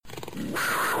We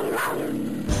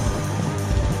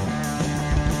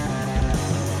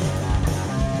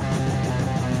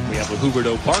have a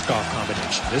Huberdeau-Barkov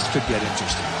combination. This could get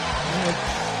interesting.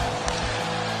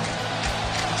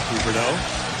 Huberdeau.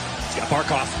 He's got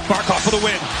Barkov. Barkov for the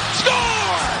win. Score!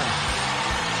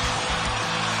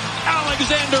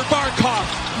 Alexander Barkov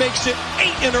makes it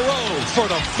 8 in a row for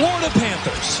the Florida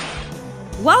Panthers.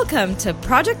 Welcome to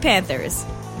Project Panthers,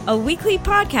 a weekly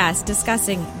podcast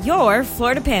discussing your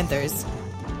Florida Panthers.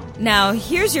 Now,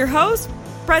 here's your host,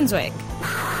 Brunswick.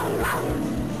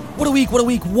 What a week, what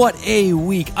a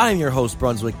week. I'm your host,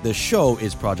 Brunswick. The show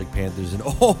is Project Panthers, and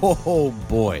oh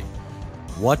boy,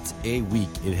 what a week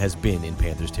it has been in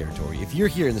Panthers territory. If you're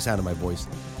hearing the sound of my voice,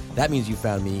 that means you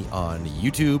found me on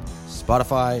YouTube,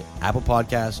 Spotify, Apple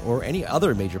Podcasts, or any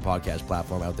other major podcast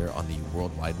platform out there on the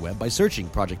World Wide Web by searching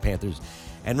Project Panthers.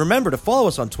 And remember to follow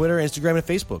us on Twitter, Instagram, and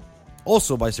Facebook,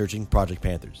 also by searching Project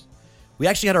Panthers. We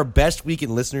actually had our best week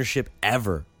in listenership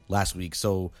ever last week,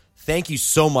 so thank you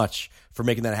so much for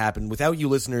making that happen. Without you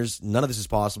listeners, none of this is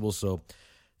possible, so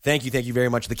thank you very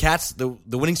much. The Cats, the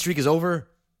winning streak is over.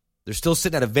 They're still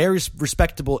sitting at a very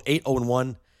respectable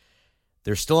 8-0-1.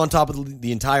 They're still on top of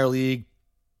the entire league.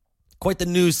 Quite the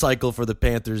news cycle for the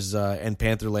Panthers and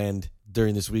Pantherland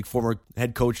during this week. Former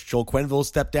head coach Joel Quenneville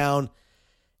stepped down.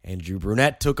 Andrew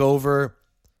Brunette took over.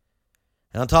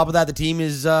 And on top of that, the team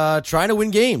is trying to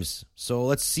win games. So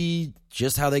let's see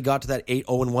just how they got to that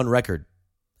 8-0-1 record.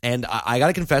 And I got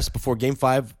to confess, before Game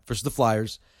 5 versus the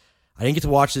Flyers, I didn't get to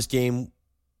watch this game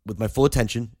with my full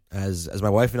attention. As my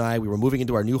wife and I, we were moving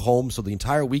into our new home. So the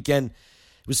entire weekend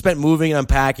was spent moving and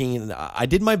unpacking. And I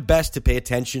did my best to pay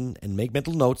attention and make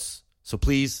mental notes. So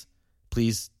please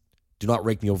do not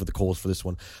rake me over the coals for this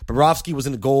one. Bobrovsky was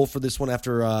in the goal for this one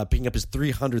after picking up his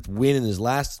 300th win in his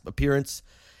last appearance.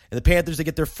 And the Panthers, they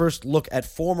get their first look at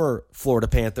former Florida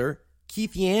Panther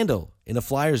Keith Yandle in a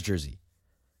Flyers jersey.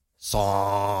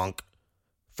 Sonk.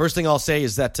 First thing I'll say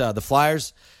is that the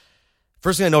Flyers,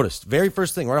 first thing I noticed, very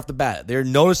first thing right off the bat, they're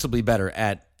noticeably better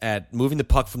at moving the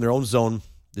puck from their own zone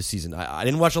this season. I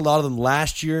didn't watch a lot of them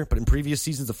last year, but in previous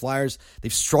seasons, the Flyers,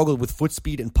 they've struggled with foot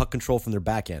speed and puck control from their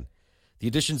back end. The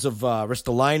additions of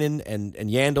Ristolainen and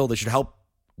Yandle, they should help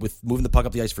with moving the puck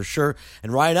up the ice for sure.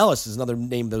 And Ryan Ellis is another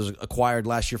name that was acquired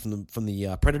last year from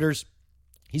the Predators.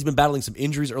 He's been battling some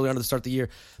injuries early on at the start of the year,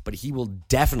 but he will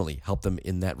definitely help them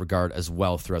in that regard as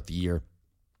well throughout the year.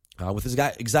 With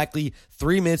exactly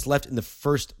 3 minutes left in the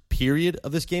first period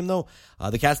of this game, though,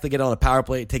 the Cats, they get on a power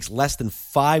play. It takes less than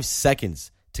 5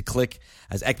 seconds to click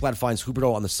as Ekblad finds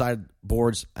Huberdeau on the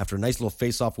sideboards after a nice little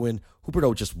face-off win.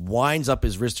 Huberdeau just winds up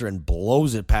his wrister and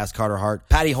blows it past Carter Hart.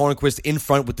 Patty Hornquist in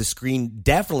front with the screen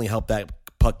definitely helped that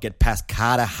puck get past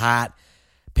Carter Hart.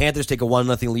 Panthers take a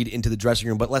 1-0 lead into the dressing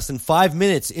room, but less than 5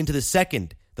 minutes into the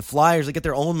second, the Flyers, they get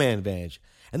their own man advantage.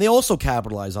 And they also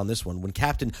capitalize on this one when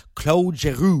Captain Claude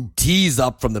Giroux tees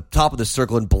up from the top of the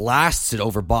circle and blasts it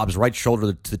over Bob's right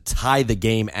shoulder to tie the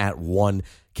game at 1.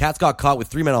 Cats got caught with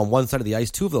 3 men on one side of the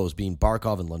ice, 2 of those being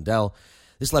Barkov and Lundell.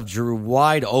 This left Giroux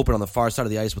wide open on the far side of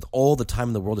the ice with all the time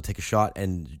in the world to take a shot,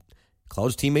 and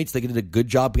Claude's teammates, they did a good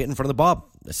job getting in front of the Bob.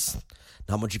 There's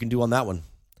not much you can do on that one.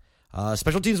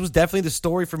 Special teams was definitely the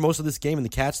story for most of this game, and the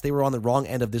Cats, they were on the wrong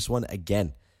end of this one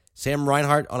again. Sam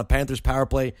Reinhart on a Panthers power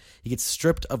play. He gets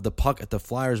stripped of the puck at the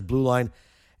Flyers' blue line.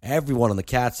 Everyone on the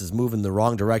Cats is moving the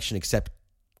wrong direction except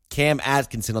Cam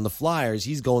Atkinson on the Flyers.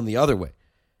 He's going the other way.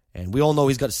 And we all know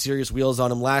he's got serious wheels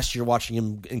on him last year watching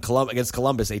him against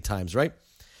Columbus 8 times, right?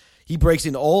 He breaks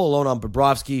in all alone on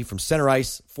Bobrovsky from center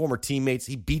ice, former teammates.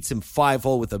 He beats him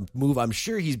 5-0 with a move I'm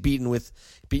sure he's beaten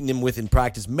him with in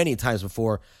practice many times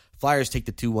before. Flyers take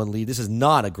the 2-1 lead. This is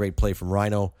not a great play from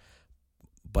Rhino.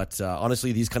 But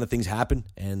honestly, these kind of things happen.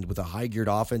 And with a high-geared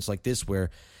offense like this where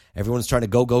everyone's trying to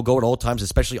go at all times,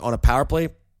 especially on a power play,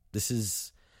 this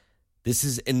is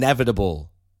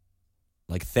inevitable.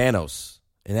 Like Thanos.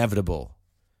 Inevitable.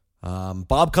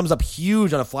 Bob comes up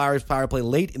huge on a Flyers power play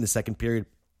late in the second period.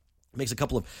 Makes a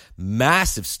couple of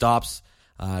massive stops.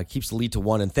 Keeps the lead to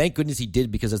 1. And thank goodness he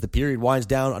did, because as the period winds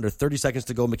down, under 30 seconds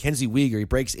to go, Mackenzie Weegar, he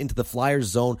breaks into the Flyers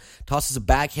zone, tosses a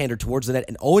backhander towards the net,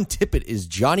 and Owen Tippett is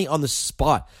Johnny on the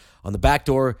spot on the back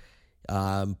door.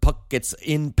 Puck gets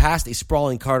in past a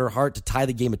sprawling Carter Hart to tie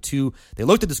the game at 2. They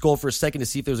looked at this goal for a second to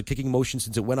see if there was a kicking motion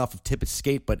since it went off of Tippett's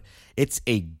skate, but it's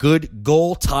a good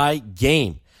goal tie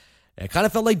game. It kind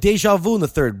of felt like deja vu in the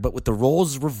third, but with the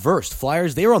roles reversed.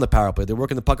 Flyers, they were on the power play. They're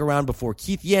working the puck around before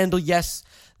Keith Yandle. Yes,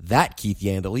 that Keith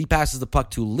Yandle. He passes the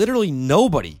puck to literally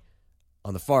nobody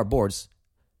on the far boards.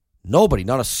 Nobody,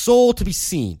 not a soul to be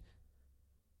seen.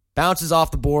 Bounces off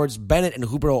the boards. Bennett and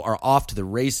Huberdeau are off to the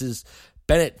races.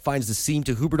 Bennett finds the seam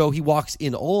to Huberdeau. He walks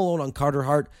in all alone on Carter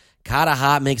Hart. Carter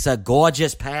Hart makes a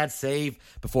gorgeous pad save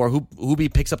before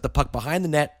Hubie picks up the puck behind the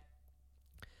net,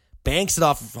 banks it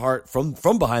off of Hart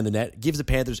from behind the net, gives the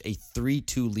Panthers a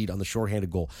 3-2 lead on the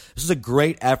shorthanded goal. This is a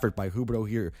great effort by Huberdeau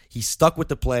here. He stuck with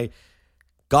the play,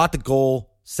 got the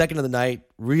goal, second of the night.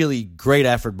 Really great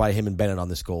effort by him and Bennett on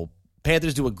this goal.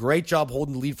 Panthers do a great job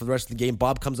holding the lead for the rest of the game.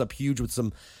 Bob comes up huge with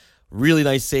some really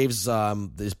nice saves.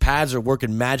 His pads are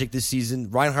working magic this season.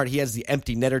 Reinhart, he has the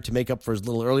empty netter to make up for his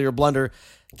little earlier blunder.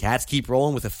 Cats keep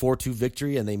rolling with a 4-2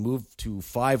 victory, and they move to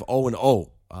 5-0-0.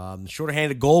 The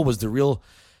shorthanded goal was the real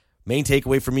main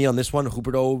takeaway for me on this one.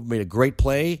 Huberdeau made a great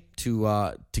play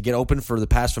to get open for the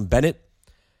pass from Bennett.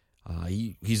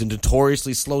 He's a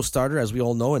notoriously slow starter, as we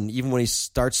all know, and even when he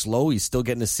starts slow, he's still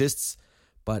getting assists.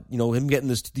 But, him getting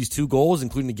these 2 goals,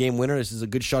 including the game winner, this is a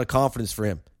good shot of confidence for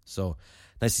him. So,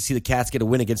 nice to see the Cats get a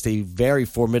win against a very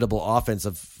formidable offense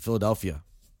of Philadelphia.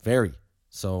 Very.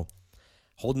 So,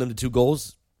 holding them to 2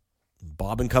 goals,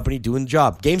 Bob and company doing the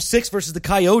job. Game 6 versus the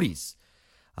Coyotes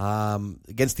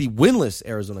against the winless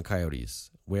Arizona Coyotes,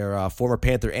 where former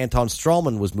Panther Anton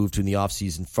Strawman was moved to in the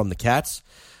offseason from the Cats.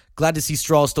 Glad to see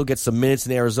Straw still get some minutes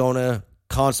in Arizona.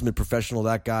 Consummate professional,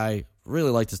 that guy.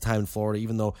 Really liked his time in Florida,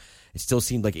 even though it still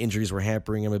seemed like injuries were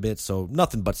hampering him a bit. So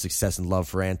nothing but success and love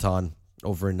for Anton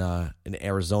over in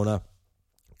Arizona.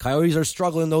 Coyotes are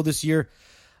struggling, though, this year.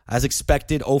 As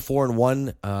expected,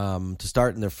 0-4-1 to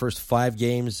start in their first 5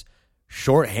 games.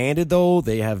 Short-handed, though,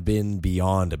 they have been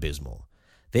beyond abysmal.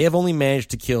 They have only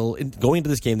managed to kill, going into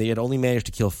this game, they had only managed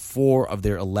to kill 4 of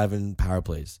their 11 power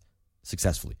plays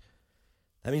successfully.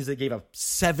 That means they gave up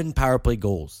 7 power play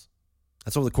goals.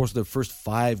 That's over the course of their first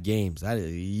 5 games. That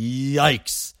is,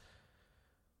 yikes.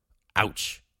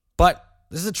 Ouch. But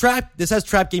this is a trap. This has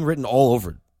trap game written all over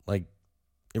it. Like,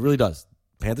 it really does.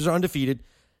 Panthers are undefeated.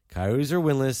 Coyotes are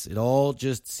winless. It all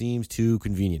just seems too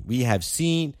convenient. We have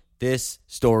seen this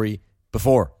story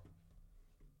before.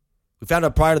 We found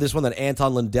out prior to this one that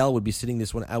Anton Lundell would be sitting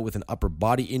this one out with an upper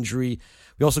body injury.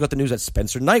 We also got the news that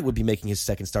Spencer Knight would be making his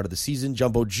second start of the season.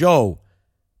 Jumbo Joe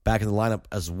back in the lineup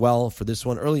as well for this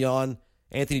one. Early on,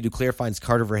 Anthony Duclair finds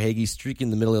Carter Verhaeghe streaking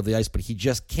in the middle of the ice, but he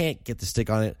just can't get the stick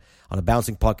on it on a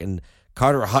bouncing puck, and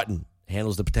Carter Hutton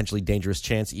handles the potentially dangerous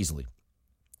chance easily.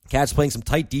 Cats playing some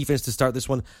tight defense to start this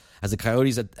one, as the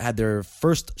Coyotes had their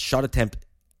first shot attempt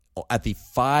at the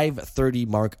 5:30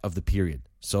 mark of the period.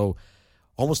 So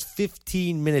almost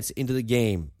 15 minutes into the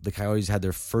game, the Coyotes had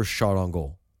their first shot on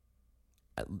goal.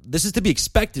 This is to be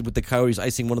expected with the Coyotes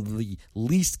icing one of the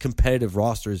least competitive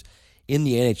rosters in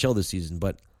the NHL this season.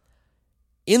 But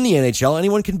in the NHL,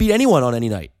 anyone can beat anyone on any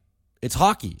night. It's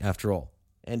hockey, after all.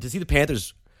 And to see the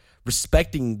Panthers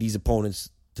respecting these opponents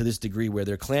to this degree where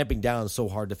they're clamping down so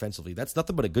hard defensively, that's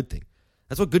nothing but a good thing.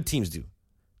 That's what good teams do.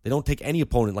 They don't take any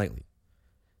opponent lightly.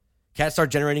 Cats start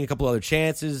generating a couple other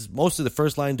chances. Most of the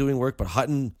first line doing work, but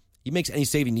Hutton, he makes any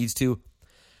save he needs to.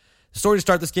 The story to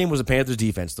start this game was the Panthers'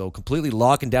 defense, though, completely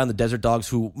locking down the Desert Dogs,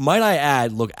 who, might I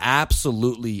add, look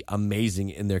absolutely amazing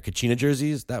in their Kachina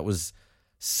jerseys. That was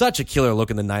such a killer look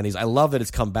in the 90s. I love that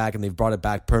it's come back and they've brought it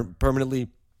back permanently.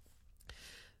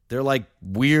 They're like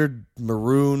weird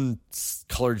maroon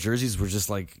colored jerseys were just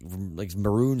like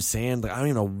maroon sand. Like, I don't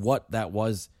even know what that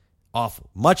was. Awful.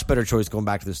 Much better choice going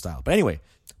back to this style. But anyway,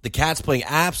 the Cats playing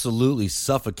absolutely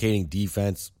suffocating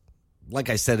defense. Like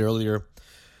I said earlier,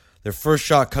 their first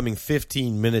shot coming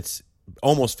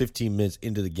almost 15 minutes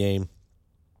into the game.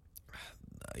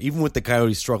 Even with the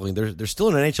Coyotes struggling, they're still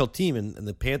an NHL team, and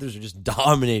the Panthers are just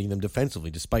dominating them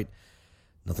defensively, despite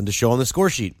nothing to show on the score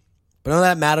sheet. But none of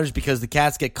that matters because the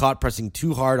Cats get caught pressing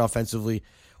too hard offensively.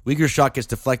 Uyghur's shot gets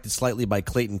deflected slightly by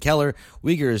Clayton Keller.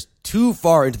 Uyghur is too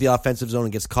far into the offensive zone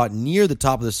and gets caught near the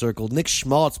top of the circle. Nick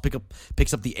Schmaltz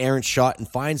picks up the errant shot and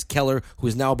finds Keller, who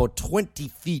is now about 20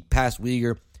 feet past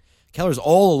Uyghur. Keller's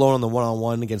all alone on the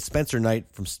one-on-one against Spencer Knight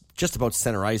from just about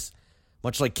center ice,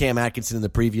 much like Cam Atkinson in the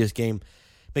previous game.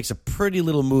 Makes a pretty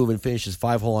little move and finishes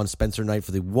 5-hole on Spencer Knight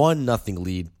for the 1-0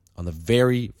 lead on the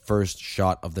very first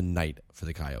shot of the night for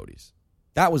the Coyotes.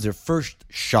 That was their first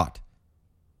shot.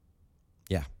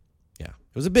 Yeah.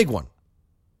 It was a big one.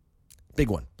 Big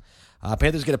one.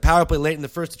 Panthers get a power play late in the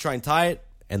first to try and tie it,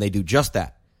 and they do just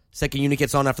that. Second unit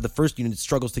gets on after the first unit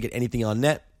struggles to get anything on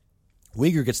net.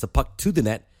 Uyghur gets the puck to the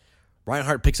net.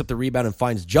 Reinhart picks up the rebound and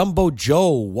finds Jumbo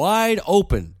Joe wide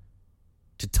open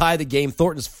to tie the game.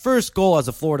 Thornton's first goal as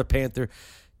a Florida Panther.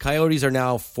 Coyotes are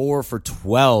now 4 for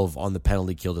 12 on the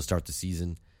penalty kill to start the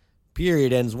season.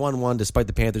 Period ends 1-1 despite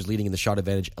the Panthers leading in the shot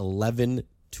advantage 11-1.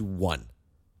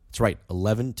 That's right,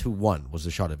 11-1 was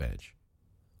the shot advantage.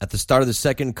 At the start of the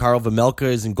second, Carl Vejmelka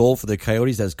is in goal for the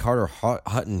Coyotes as Carter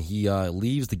Hutton. He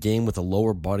leaves the game with a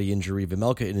lower body injury.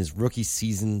 Vejmelka in his rookie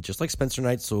season, just like Spencer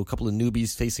Knight, so a couple of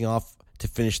newbies facing off to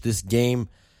finish this game.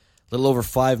 A little over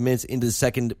 5 minutes into the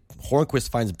second,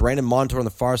 Hornquist finds Brandon Montour on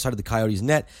the far side of the Coyotes'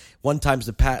 net. One times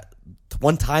the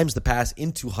pass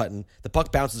into Hutton. The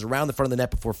puck bounces around the front of the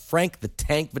net before Frank the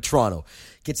Tank Vetrano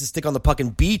gets his stick on the puck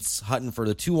and beats Hutton for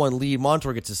the 2-1 lead.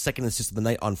 Montour gets his second assist of the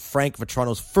night on Frank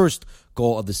Vetrano's first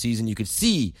goal of the season. You could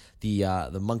see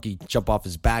the monkey jump off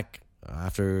his back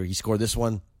after he scored this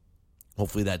one.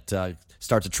 Hopefully that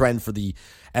starts a trend for the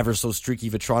ever so streaky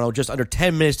Vetrano. Just under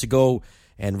 10 minutes to go,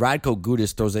 and Radko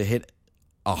Gudas throws a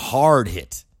hard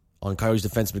hit on Coyotes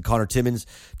defenseman Connor Timmins.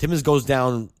 Timmins goes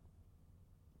down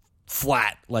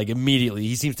flat, like immediately.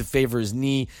 He seems to favor his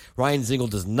knee. Ryan Zingle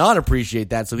does not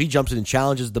appreciate that, so he jumps in and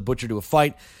challenges the Butcher to a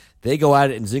fight. They go at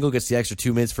it, and Zingle gets the extra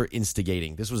 2 minutes for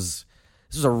instigating. This was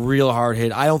a real hard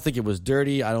hit. I don't think it was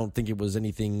dirty. I don't think it was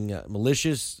anything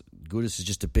malicious. Gudas is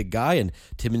just a big guy, and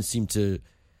Timmins seemed to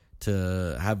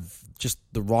have just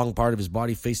the wrong part of his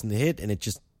body facing the hit, and it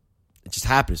just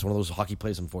happened. It's one of those hockey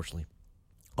plays, unfortunately.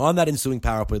 On that ensuing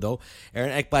power play, though, Aaron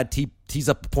Ekblad tees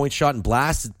up a point shot and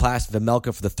blasts past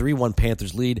Vejmelka for the 3-1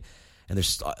 Panthers lead. And their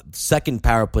second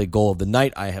power play goal of the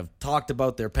night. I have talked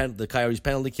about the Coyotes'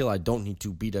 penalty kill. I don't need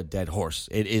to beat a dead horse.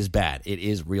 It is bad. It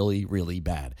is really, really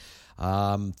bad.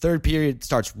 Third period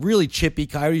starts really chippy.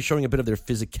 Coyotes showing a bit of their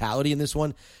physicality in this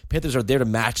one. Panthers are there to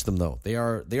match them, though. They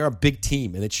are a big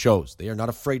team, and it shows. They are not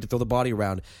afraid to throw the body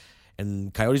around.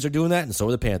 And Coyotes are doing that, and so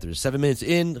are the Panthers. 7 minutes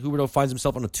in, Huberdeau finds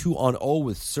himself on a 2-on-0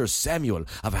 with Sir Samuel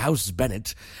of House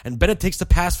Bennett. And Bennett takes the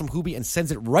pass from Hubie and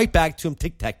sends it right back to him.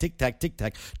 Tic-tac, tic-tac,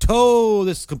 tic-tac.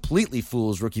 This completely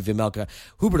fools rookie Vejmelka.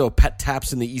 Huberdeau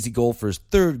taps in the easy goal for his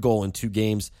third goal in 2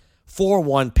 games.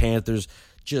 4-1 Panthers.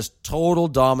 Just total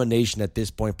domination at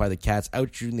this point by the Cats,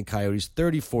 out-shooting the Coyotes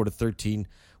 34-13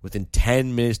 within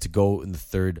 10 minutes to go in the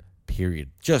third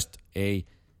period. Just a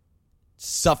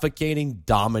suffocating,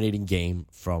 dominating game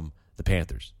from the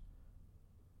Panthers.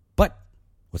 But,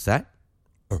 what's that?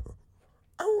 A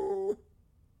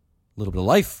little bit of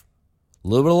life. A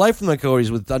little bit of life from the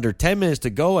Coyotes with under 10 minutes to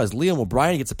go as Liam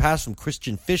O'Brien gets a pass from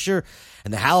Christian Fisher,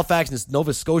 and the Halifax and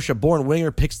Nova Scotia-born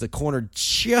winger picks the corner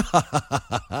just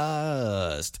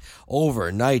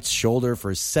over Knight's shoulder for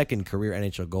his second career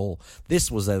NHL goal. This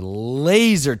was a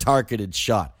laser-targeted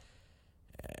shot.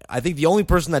 I think the only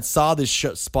person that saw this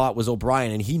spot was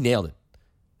O'Brien, and he nailed it.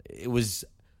 It was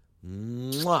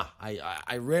mwah.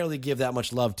 I rarely give that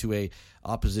much love to a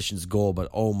opposition's goal, but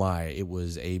oh my, it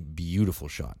was a beautiful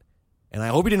shot. And I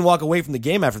hope he didn't walk away from the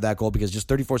game after that goal, because just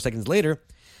 34 seconds later,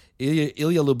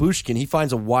 Ilya Lyubushkin, he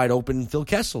finds a wide open Phil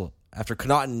Kessel after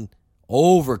Connaughton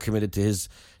overcommitted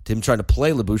to him trying to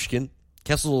play Lyubushkin.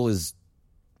 Kessel is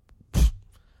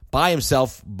by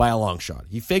himself by a long shot.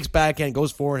 He fakes backhand,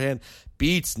 goes forehand,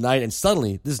 beats Knight, and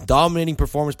suddenly this dominating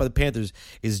performance by the Panthers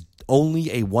is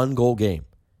only a 1-goal game.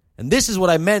 And this is what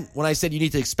I meant when I said you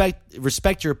need to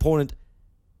respect your opponent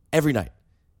every night.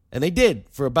 And they did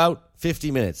for about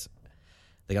 50 minutes.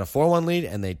 They got a 4-1 lead,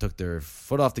 and they took their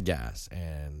foot off the gas.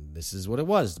 And this is what it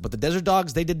was. But the Desert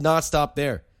Dogs, they did not stop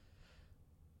there.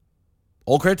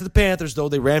 All credit to the Panthers, though.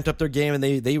 They ramped up their game, and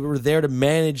they were there to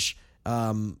manage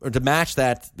or to match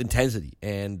that intensity.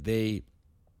 And they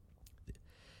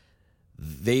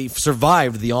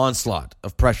survived the onslaught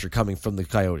of pressure coming from the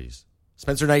Coyotes.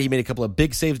 Spencer Knight, he made a couple of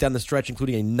big saves down the stretch,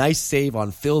 including a nice save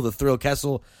on Phil the Thrill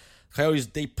Kessel. Coyotes,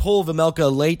 they pull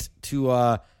Vejmelka late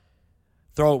to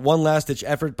throw out one last-ditch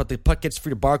effort, but the puck gets free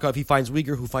to Barkov. He finds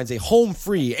Uyghur, who finds a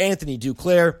home-free Anthony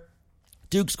Duclair.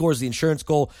 Duke scores the insurance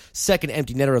goal, second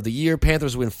empty netter of the year.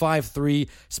 Panthers win 5-3.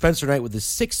 Spencer Knight with his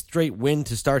 6th straight win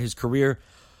to start his career.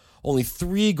 Only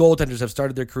 3 goaltenders have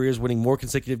started their careers winning more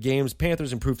consecutive games.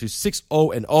 Panthers improved to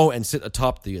 6-0-0 and sit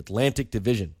atop the Atlantic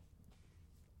Division.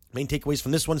 Main takeaways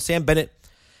from this one, Sam Bennett,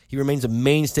 he remains a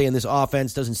mainstay in this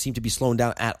offense, doesn't seem to be slowing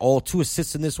down at all. 2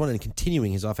 assists in this one and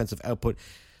continuing his offensive output.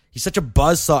 He's such a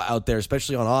buzzsaw out there,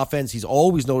 especially on offense. He's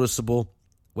always noticeable,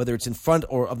 whether it's in front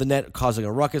or of the net causing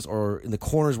a ruckus or in the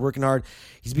corners working hard.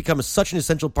 He's become such an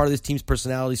essential part of this team's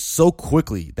personality so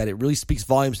quickly that it really speaks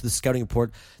volumes to the scouting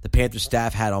report the Panthers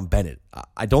staff had on Bennett.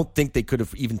 I don't think they could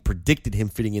have even predicted him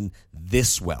fitting in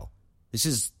this well. This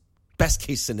is best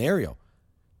case scenario.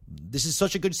 This is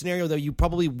such a good scenario that you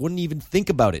probably wouldn't even think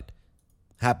about it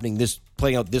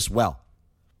playing out this well.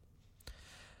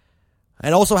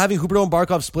 And also having Huberdeau and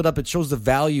Barkov split up, it shows the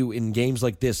value in games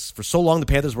like this. For so long, the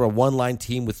Panthers were a one-line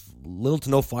team with little to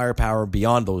no firepower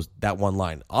beyond that one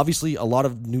line. Obviously, a lot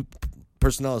of new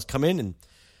personnel has come in, and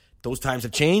those times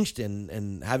have changed.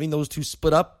 And having those two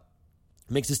split up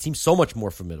It makes this team so much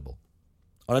more formidable.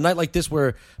 On a night like this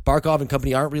where Barkov and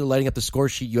company aren't really lighting up the score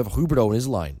sheet, you have Huberdeau in his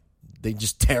line. They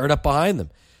just tear it up behind them.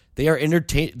 They are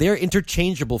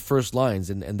interchangeable first lines,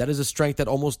 and that is a strength that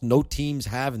almost no teams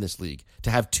have in this league.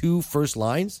 To have two first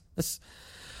lines, that's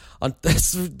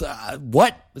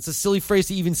what? It's a silly phrase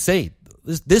to even say.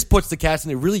 This puts the Cats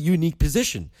in a really unique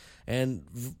position, and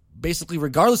basically,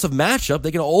 regardless of matchup,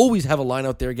 they can always have a line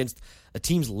out there against a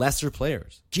team's lesser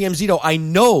players. GM Zito, I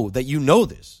know that you know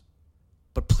this.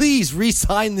 But please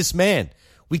re-sign this man.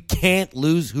 We can't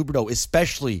lose Huberdeau,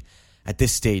 especially at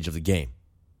this stage of the game.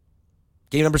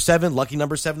 Game number 7, lucky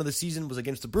number 7 of the season, was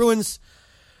against the Bruins.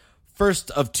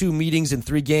 First of 2 meetings in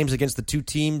 3 games against the 2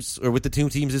 teams, or with the 2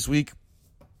 teams this week.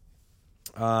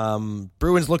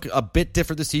 Bruins look a bit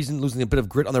different this season, losing a bit of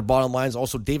grit on their bottom lines.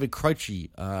 Also, David Krejci,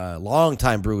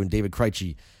 longtime Bruin David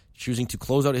Krejci, choosing to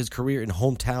close out his career in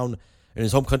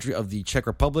his home country of the Czech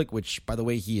Republic, which, by the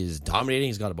way, he is dominating.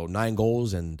 He's got about 9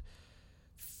 goals and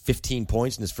 15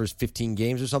 points in his first 15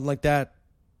 games or something like that.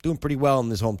 Doing pretty well in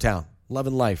his hometown.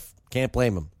 Loving life. Can't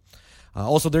blame him.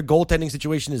 Also, their goaltending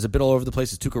situation is a bit all over the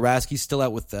place. Tuukka Raski's still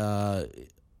out with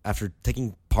after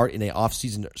taking part in an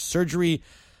off-season surgery.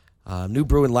 New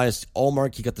Bruin Linus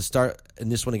Ullmark, he got the start in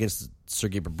this one against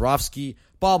Sergei Bobrovsky.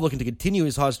 Bob looking to continue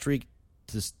his hot start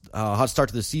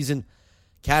to the season.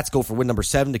 Cats go for win number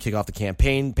 7 to kick off the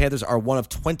campaign. Panthers are one of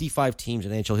 25 teams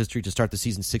in NHL history to start the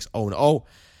season 6-0-0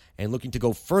 and looking to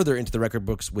go further into the record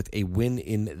books with a win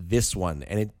in this one.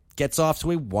 And it gets off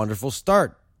to a wonderful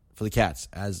start for the Cats,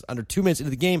 as under 2 minutes into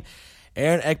the game,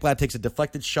 Aaron Ekblad takes a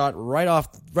deflected shot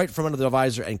right from under the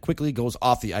visor and quickly goes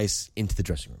off the ice into the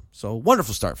dressing room. So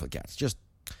wonderful start for the Cats. Just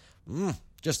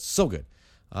so good.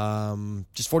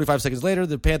 Just 45 seconds later,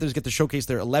 the Panthers get to showcase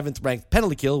their 11th ranked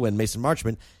penalty kill when Mason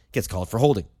Marchment gets called for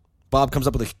holding. Bob comes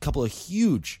up with a couple of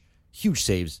huge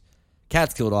saves.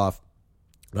 Cats kill it off.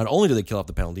 Not only do they kill off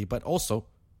the penalty, but also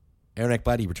Aaron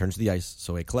Ekblad returns to the ice.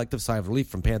 So a collective sigh of relief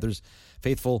from Panthers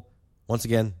faithful. Once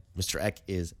again, Mr. Ek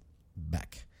is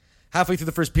back. Halfway through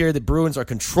the first period, the Bruins are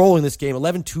controlling this game.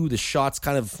 11-2, the shots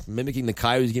kind of mimicking the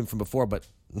Coyotes game from before, but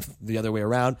the other way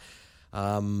around.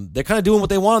 They're kind of doing what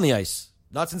they want on the ice.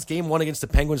 Not since game 1 against the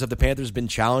Penguins have the Panthers been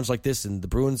challenged like this, and the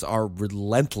Bruins are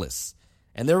relentless.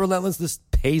 And their relentlessness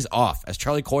pays off as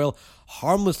Charlie Coyle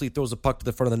harmlessly throws the puck to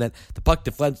the front of the net. The puck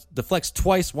deflects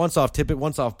twice, once off Tippett,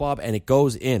 once off Bob, and it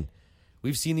goes in.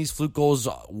 We've seen these fluke goals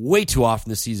way too often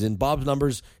this season. Bob's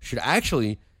numbers should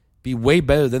actually be way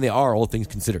better than they are, all things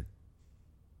considered.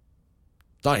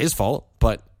 It's not his fault,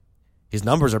 but his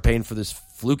numbers are paying for this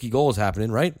fluky goals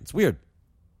happening, right? It's weird.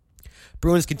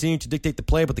 Bruins continue to dictate the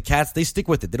play, but the Cats, they stick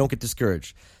with it. They don't get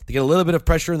discouraged. They get a little bit of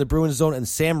pressure in the Bruins zone, and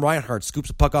Sam Reinhart scoops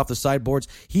a puck off the sideboards.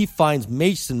 He finds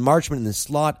Mason Marchment in the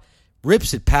slot,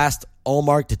 rips it past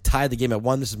Ullmark to tie the game at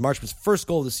 1. This is Marchment's first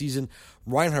goal of the season.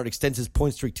 Reinhart extends his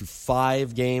point streak to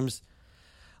 5 games.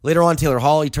 Later on, Taylor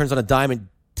Hall, he turns on a dime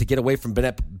to get away from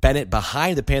Bennett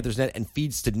behind the Panthers net and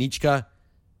feeds to Stanichka.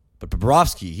 But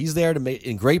Bobrovsky, he's there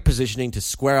in great positioning to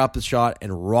square up the shot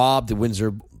and rob the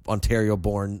Windsor,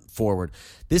 Ontario-born forward.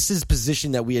 This is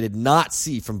position that we did not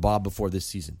see from Bob before this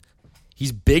season.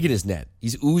 He's big in his net.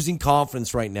 He's oozing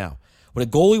confidence right now. When a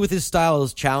goalie with his style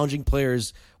is challenging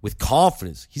players with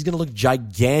confidence, he's going to look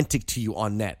gigantic to you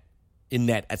in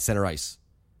net at center ice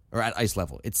or at ice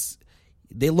level.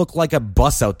 They look like a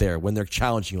bus out there when they're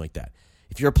challenging you like that.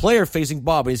 If you're a player facing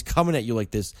Bob and he's coming at you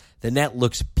like this, the net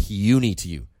looks puny to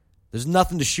you. There's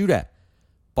nothing to shoot at.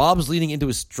 Bob's leaning into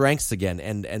his strengths again,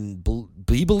 and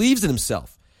he believes in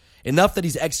himself enough that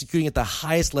he's executing at the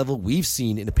highest level we've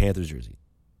seen in a Panthers jersey.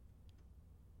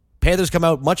 Panthers come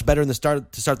out much better to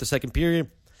start the second period.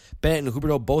 Bennett and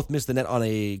Huberdeau both missed the net on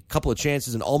a couple of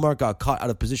chances, and Ullmark got caught out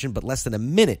of position, but less than a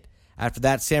minute after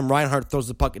that, Sam Reinhart throws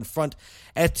the puck in front.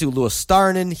 Eetu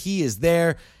Luostarinen, he is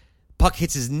there. Puck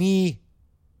hits his knee,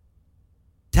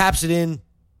 taps it in,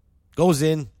 goes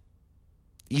in.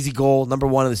 Easy goal, number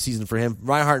 1 of the season for him.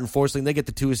 Reinhart and Forsling, they get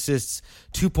the 2 assists.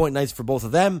 2-point nights for both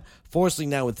of them. Forsling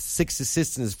now with 6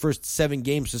 assists in his first 7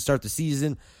 games to start the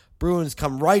season. Bruins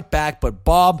come right back, but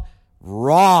Bob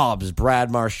robs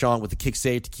Brad Marchand with a kick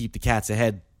save to keep the Cats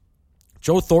ahead.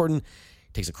 Joe Thornton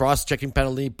takes a cross-checking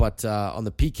penalty, but on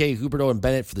the PK, Huberdeau and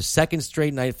Bennett for the second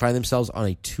straight night find themselves on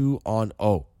a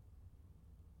 2-on-0.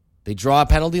 They draw a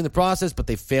penalty in the process, but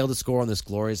they fail to score on this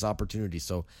glorious opportunity.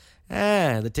 So,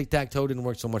 the tic-tac-toe didn't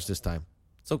work so much this time.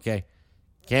 It's okay.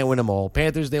 Can't win them all.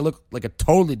 Panthers, they look like a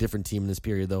totally different team in this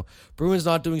period, though. Bruins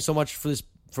not doing so much for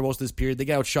most of this period. They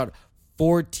get outshot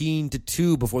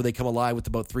 14-2 before they come alive with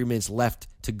about 3 minutes left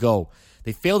to go.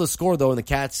 They fail to score, though, and the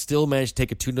Cats still manage to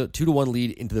take a 2-1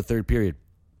 lead into the third period.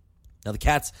 Now the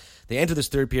Cats, they enter this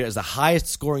third period as the highest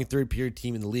scoring third period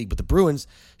team in the league, but the Bruins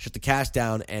shut the Cats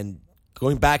down and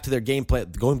going back to their game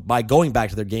plan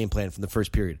from the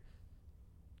first period.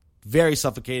 Very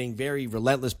suffocating, very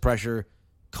relentless pressure,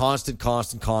 constant.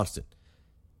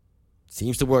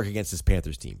 Seems to work against this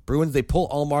Panthers team. Bruins, they pull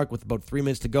Ullmark with about 3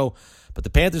 minutes to go, but the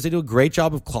Panthers, they do a great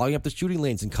job of clogging up the shooting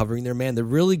lanes and covering their man. They're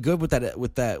really good with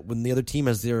that when the other team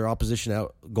has their opposition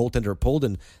out goaltender pulled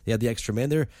and they have the extra man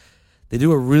there. They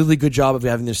do a really good job of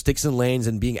having their sticks in lanes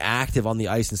and being active on the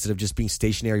ice instead of just being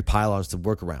stationary pylons to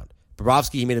work around.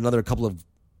 Bobrovsky, he made a couple of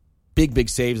big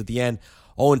saves at the end.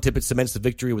 Owen Tippett cements the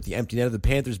victory with the empty net. The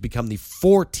Panthers become the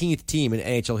 14th team in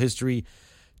NHL history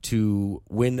to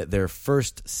win their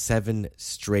first 7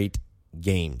 straight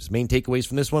games. Main takeaways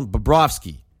from this one: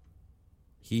 Bobrovsky,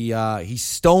 he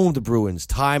stoned the Bruins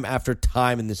time after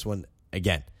time in this one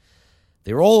again.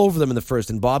 They were all over them in the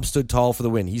first, and Bob stood tall for the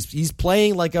win. He's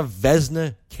playing like a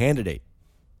Vezina candidate.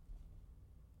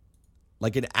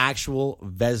 Like an actual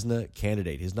Vezina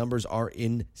candidate. His numbers are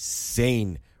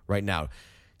insane right now.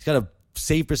 He's got a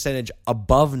save percentage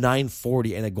above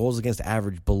 940 and a goals against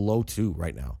average below 2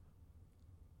 right now.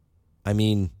 I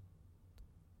mean,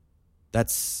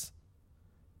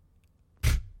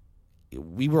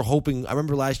 we were hoping, I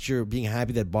remember last year being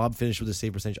happy that Bob finished with a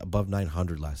save percentage above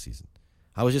 900 last season.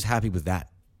 I was just happy with that.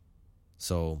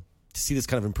 So to see this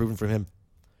kind of improvement from him,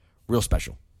 real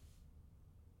special.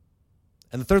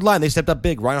 And the third line, they stepped up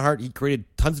big. Reinhart, he created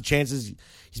tons of chances.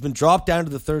 He's been dropped down to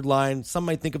the third line. Some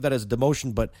might think of that as a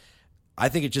demotion, but I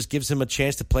think it just gives him a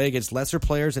chance to play against lesser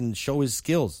players and show his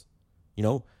skills. You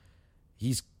know,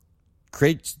 he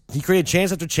created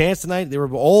chance after chance tonight. They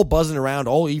were all buzzing around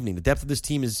all evening. The depth of this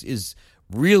team is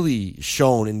really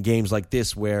shown in games like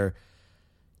this where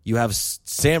you have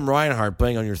Sam Reinhart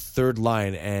playing on your third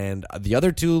line, and the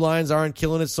other 2 lines aren't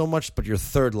killing it so much, but your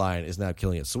third line is now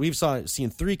killing it. So we've seen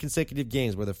 3 consecutive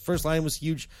games where the first line was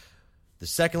huge, the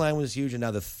second line was huge, and now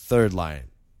the third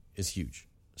line is huge.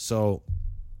 So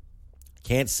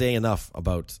can't say enough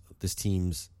about this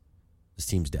team's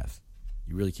depth.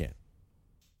 You really can't.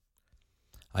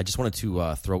 I just wanted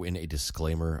to throw in a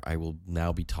disclaimer. I will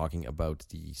now be talking about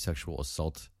the sexual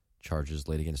assault charges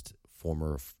laid against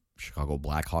former Chicago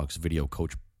Blackhawks video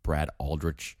coach Brad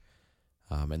Aldrich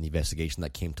and the investigation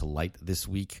that came to light this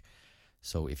week.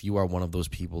 So if you are one of those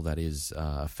people that is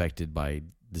affected by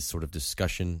this sort of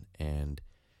discussion and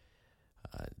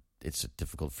it's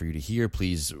difficult for you to hear,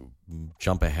 please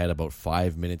jump ahead about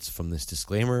 5 minutes from this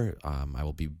disclaimer. I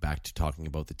will be back to talking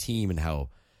about the team and how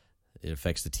it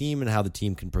affects the team and how the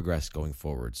team can progress going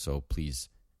forward. So please,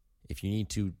 if you need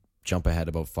to jump ahead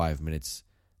about 5 minutes,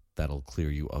 that'll clear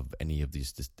you of any of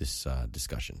this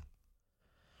discussion.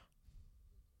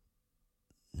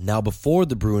 Now, before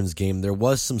the Bruins game, there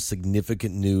was some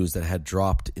significant news that had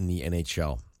dropped in the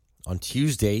NHL. On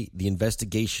Tuesday, the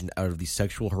investigation out of the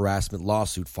sexual harassment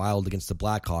lawsuit filed against the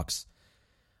Blackhawks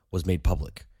was made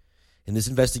public. In this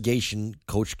investigation,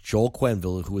 Coach Joel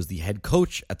Quenneville, who was the head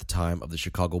coach at the time of the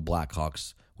Chicago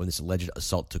Blackhawks when this alleged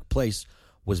assault took place,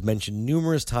 was mentioned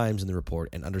numerous times in the report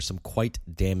and under some quite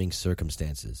damning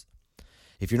circumstances.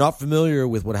 If you're not familiar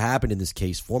with what happened in this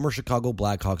case, former Chicago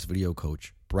Blackhawks video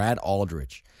coach Brad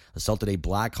Aldrich assaulted a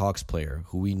Blackhawks player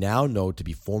who we now know to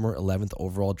be former 11th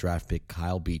overall draft pick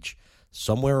Kyle Beach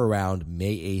somewhere around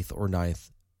May 8th or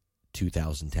 9th,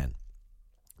 2010.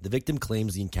 The victim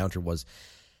claims the encounter was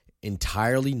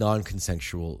entirely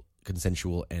non-consensual,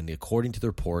 and according to the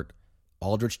report,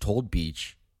 Aldrich told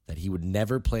Beach that he would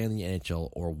never play in the NHL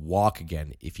or walk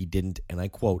again if he didn't, and I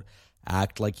quote,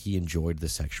 act like he enjoyed the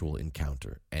sexual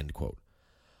encounter, end quote.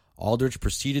 Aldrich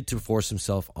proceeded to force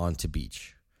himself onto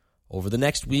Beach. Over the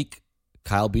next week,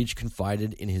 Kyle Beach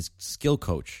confided in his skill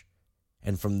coach,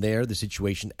 and from there the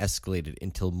situation escalated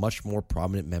until much more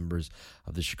prominent members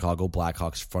of the Chicago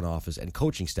Blackhawks front office and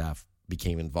coaching staff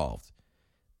became involved.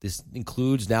 This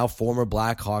includes now former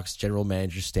Blackhawks general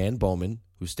manager Stan Bowman,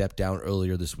 who stepped down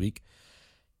earlier this week,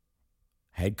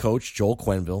 head coach Joel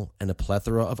Quenneville, and a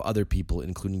plethora of other people,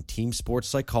 including team sports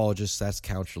psychologist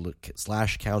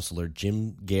 / counselor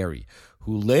Jim Gary,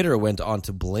 who later went on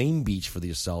to blame Beach for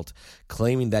the assault,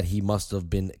 claiming that he must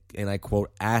have been, and I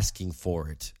quote, asking for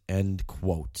it, end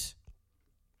quote.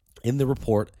 In the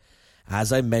report,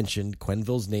 as I mentioned,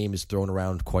 Quenneville's name is thrown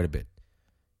around quite a bit.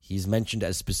 He's mentioned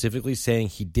as specifically saying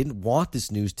he didn't want this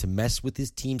news to mess with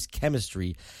his team's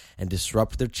chemistry and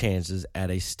disrupt their chances at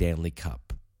a Stanley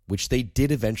Cup, which they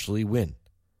did eventually win.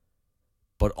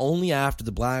 But only after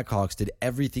the Blackhawks did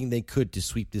everything they could to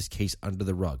sweep this case under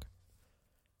the rug.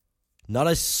 Not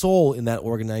a soul in that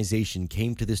organization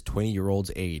came to this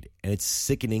 20-year-old's aid, and it's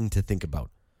sickening to think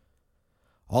about.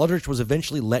 Aldrich was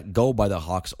eventually let go by the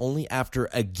Hawks only after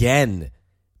again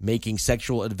making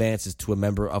sexual advances to a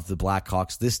member of the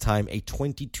Blackhawks, this time a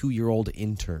 22-year-old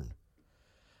intern.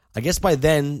 I guess by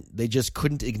then, they just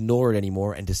couldn't ignore it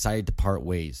anymore and decided to part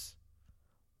ways.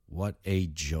 What a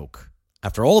joke.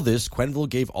 After all this, Quenneville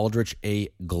gave Aldrich a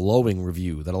glowing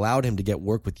review that allowed him to get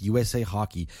work with USA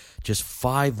Hockey just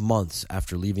 5 months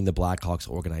after leaving the Blackhawks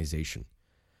organization.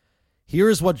 Here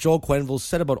is what Joel Quenneville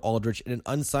said about Aldrich in an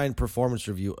unsigned performance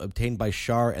review obtained by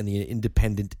Shar and the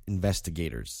independent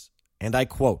investigators. And I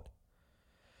quote,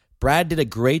 "Brad did a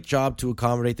great job to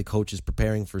accommodate the coaches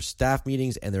preparing for staff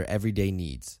meetings and their everyday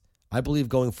needs. I believe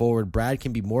going forward, Brad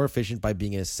can be more efficient by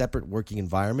being in a separate working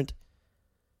environment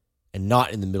and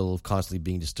not in the middle of constantly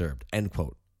being disturbed." End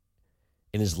quote.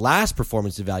 In his last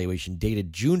performance evaluation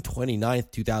dated June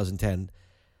 29th, 2010,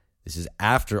 this is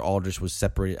after Aldrich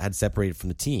had separated from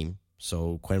the team,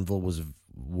 so Quenneville was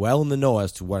well in the know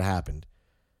as to what happened.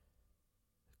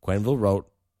 Quenneville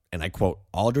wrote, and I quote,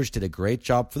 "Aldrich did a great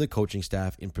job for the coaching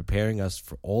staff in preparing us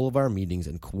for all of our meetings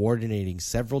and coordinating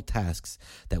several tasks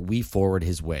that we forward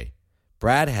his way.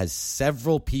 Brad has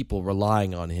several people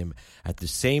relying on him at the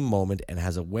same moment and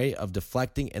has a way of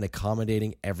deflecting and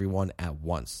accommodating everyone at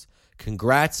once.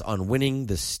 Congrats on winning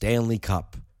the Stanley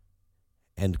Cup."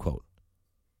 End quote.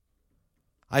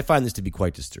 I find this to be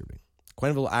quite disturbing.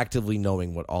 Quenneville actively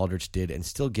knowing what Aldrich did and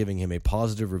still giving him a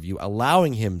positive review,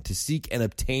 allowing him to seek and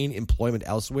obtain employment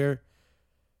elsewhere.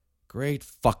 Great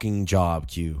fucking job,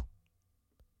 Q.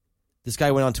 This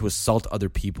guy went on to assault other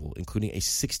people, including a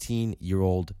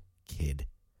 16-year-old kid.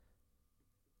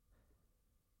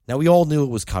 Now, we all knew it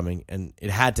was coming, and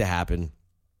it had to happen.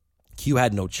 Q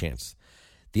had no chance.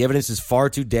 The evidence is far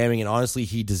too damning, and honestly,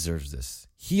 he deserves this.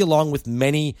 He, along with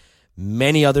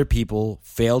many other people,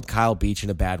 failed Kyle Beach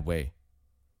in a bad way.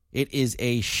 It is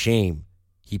a shame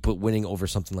he put winning over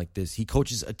something like this. He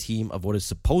coaches a team of what is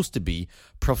supposed to be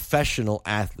professional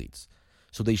athletes,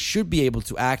 so they should be able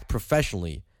to act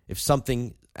professionally if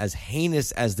something as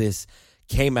heinous as this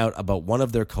came out about one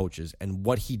of their coaches and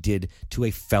what he did to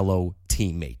a fellow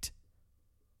teammate.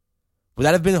 Would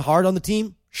that have been hard on the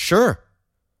team? Sure.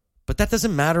 But that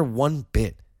doesn't matter one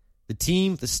bit. The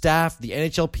team, the staff, the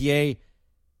NHLPA,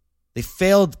 they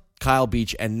failed Kyle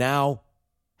Beach, and now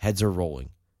heads are rolling.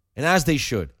 And as they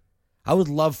should. I would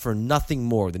love for nothing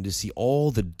more than to see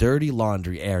all the dirty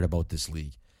laundry aired about this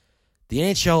league. The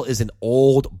NHL is an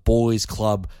old boys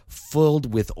club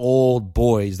filled with old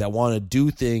boys that want to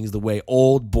do things the way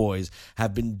old boys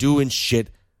have been doing shit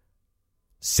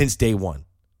since day one.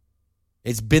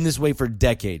 It's been this way for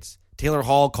decades. Taylor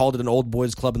Hall called it an old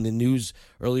boys club in the news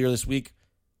earlier this week.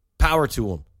 Power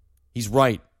to him. He's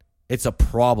right. It's a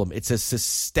problem. It's a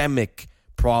systemic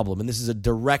problem. And this is a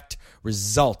direct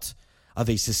result of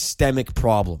a systemic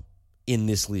problem in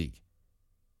this league.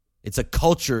 It's a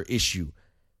culture issue.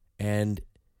 And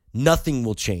nothing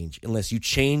will change unless you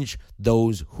change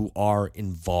those who are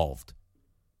involved.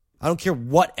 I don't care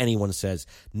what anyone says.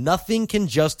 Nothing can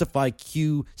justify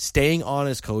Q staying on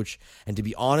as coach. And to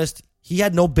be honest, he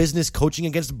had no business coaching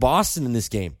against Boston in this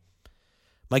game.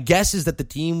 My guess is that the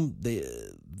team,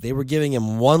 they were giving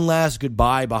him one last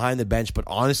goodbye behind the bench. But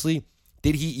honestly,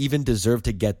 did he even deserve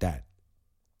to get that?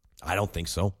 I don't think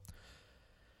so.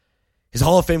 His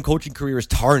Hall of Fame coaching career is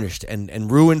tarnished and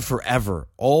ruined forever,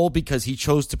 all because he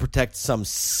chose to protect some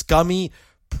scummy,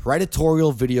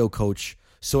 predatorial video coach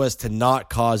so as to not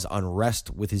cause unrest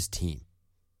with his team.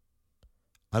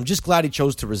 I'm just glad he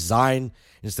chose to resign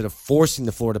instead of forcing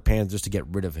the Florida Panthers to get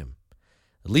rid of him.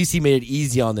 At least he made it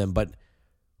easy on them, but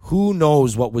who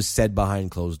knows what was said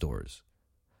behind closed doors.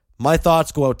 My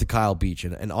thoughts go out to Kyle Beach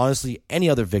and honestly any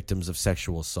other victims of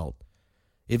sexual assault.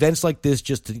 Events like this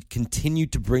just to continue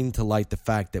to bring to light the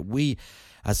fact that we,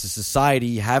 as a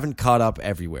society, haven't caught up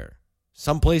everywhere.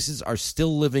 Some places are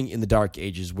still living in the dark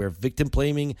ages where victim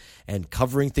blaming and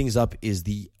covering things up is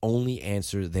the only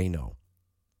answer they know.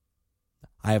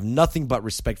 I have nothing but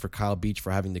respect for Kyle Beach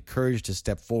for having the courage to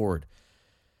step forward.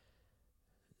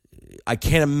 I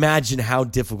can't imagine how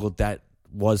difficult that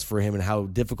was for him and how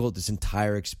difficult this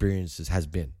entire experience has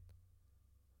been.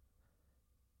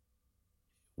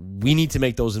 We need to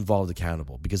make those involved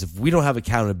accountable, because if we don't have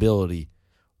accountability,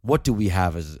 what do we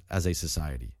have as a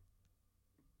society?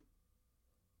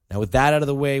 Now, with that out of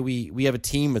the way, we have a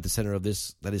team at the center of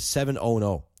this that is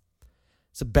 7-0-0.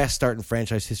 It's the best start in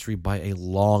franchise history by a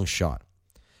long shot.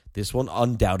 This one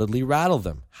undoubtedly rattled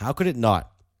them. How could it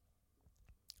not?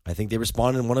 I think they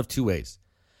responded in one of two ways.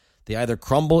 They either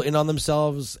crumble in on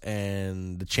themselves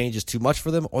and the change is too much for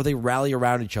them, or they rally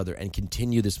around each other and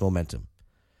continue this momentum.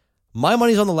 My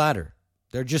money's on the latter.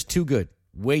 They're just too good.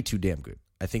 Way too damn good.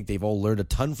 I think they've all learned a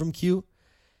ton from Q,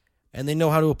 and they know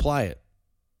how to apply it.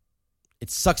 It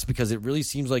sucks because it really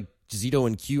seems like Zito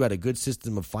and Q had a good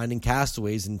system of finding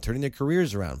castaways and turning their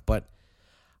careers around. But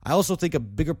I also think a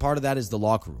bigger part of that is the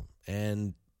locker room.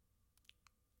 And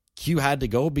Q had to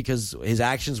go because his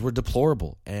actions were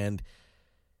deplorable. And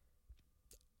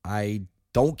I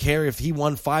don't care if he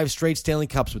won 5 straight Stanley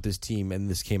Cups with this team and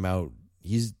this came out.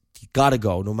 He's got to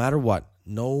go no matter what.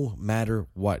 No matter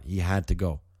what, he had to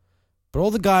go. But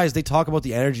all the guys, they talk about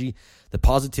the energy, the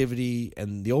positivity,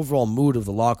 and the overall mood of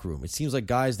the locker room. It seems like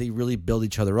guys, they really build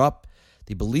each other up.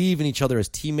 They believe in each other as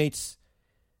teammates.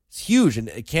 It's huge, and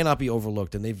it cannot be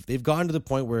overlooked. And they've gotten to the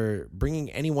point where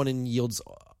bringing anyone in yields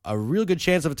a real good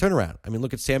chance of a turnaround. I mean,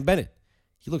 look at Sam Bennett.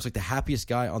 He looks like the happiest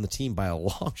guy on the team by a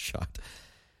long shot.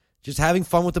 Just having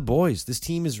fun with the boys. This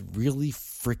team is really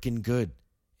freaking good.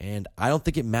 And I don't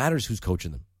think it matters who's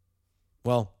coaching them.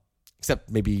 Well, except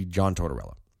maybe John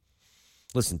Tortorella.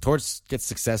 Listen, Torts gets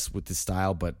success with this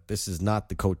style, but this is not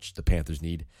the coach the Panthers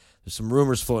need. There's some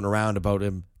rumors floating around about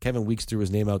him. Kevin Weeks threw his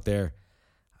name out there.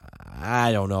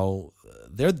 I don't know.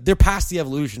 They're past the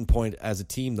evolution point as a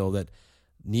team, though, that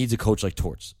needs a coach like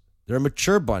Torts. They're a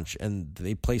mature bunch, and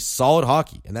they play solid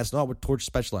hockey, and that's not what Torts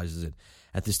specializes in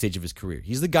at this stage of his career.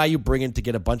 He's the guy you bring in to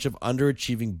get a bunch of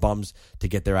underachieving bums to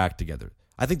get their act together.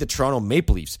 I think the Toronto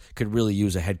Maple Leafs could really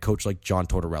use a head coach like John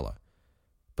Tortorella.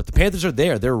 But the Panthers are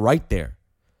there. They're right there.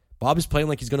 Bob is playing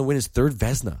like he's going to win his 3rd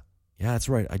Vezina. Yeah, that's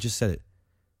right. I just said it.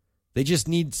 They just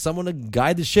need someone to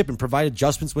guide the ship and provide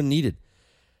adjustments when needed.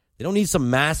 They don't need some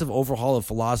massive overhaul of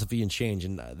philosophy and change,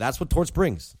 and that's what Torts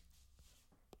brings.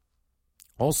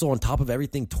 Also, on top of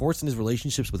everything, Torts and his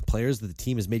relationships with players that the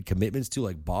team has made commitments to,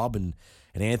 like Bob and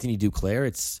Anthony Duclair,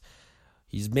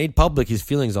 he's made public his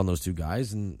feelings on those two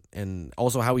guys, and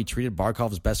also how he treated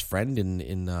Barkov's best friend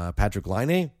in Patrick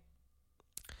Laine.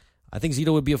 I think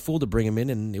Zito would be a fool to bring him in,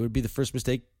 and it would be the first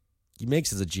mistake he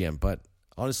makes as a GM. But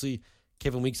honestly,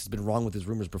 Kevin Weeks has been wrong with his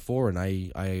rumors before, and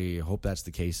I hope that's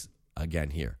the case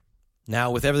again here.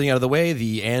 Now, with everything out of the way,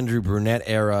 the Andrew Brunette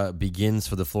era begins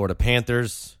for the Florida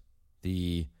Panthers.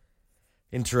 The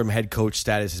interim head coach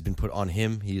status has been put on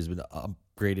him. He has been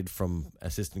upgraded from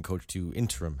assistant coach to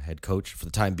interim head coach for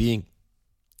the time being.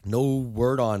 No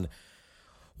word on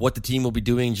what the team will be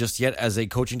doing just yet as a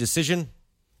coaching decision.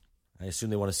 I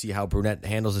assume they want to see how Brunette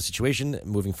handles the situation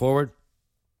moving forward.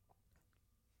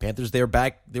 Panthers, they were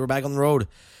back on the road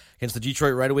against the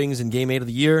Detroit Red Wings in Game 8 of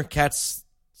the year. Cats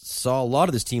saw a lot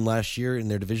of this team last year in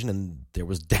their division, and there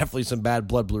was definitely some bad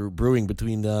blood brewing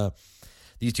between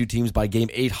these two teams by Game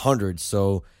 800.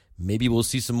 So maybe we'll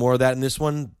see some more of that in this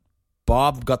one.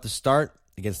 Bob got the start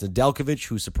against Nedeljkovic,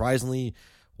 who surprisingly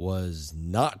was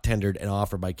not tendered an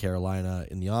offer by Carolina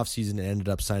in the offseason and ended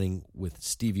up signing with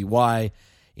Stevie Y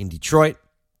in Detroit.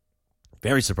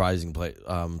 Very surprising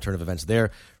turn of events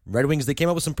there. Red Wings, they came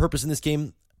up with some purpose in this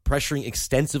game, pressuring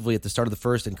extensively at the start of the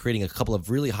first and creating a couple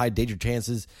of really high danger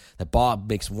chances that Bob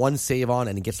makes one save on,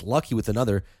 and he gets lucky with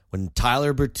another when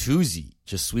Tyler Bertuzzi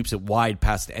just sweeps it wide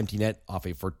past the empty net off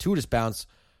a fortuitous bounce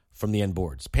from the end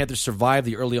boards. Panthers survive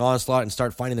the early onslaught and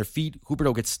start finding their feet.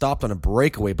 Huberdeau gets stopped on a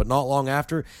breakaway, but not long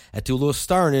after, Attilo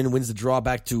Starnin wins the draw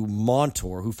back to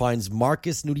Montour, who finds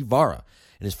Markus Nutivaara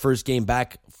in his first game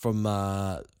back from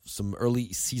some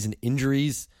early season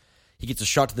injuries. He gets a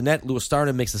shot to the net. Louis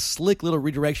Starnin makes a slick little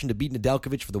redirection to beat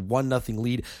Nedeljkovic for the 1-0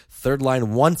 lead. Third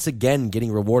line once again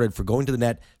getting rewarded for going to the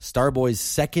net. Starboy's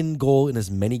 2nd goal in as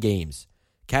many games.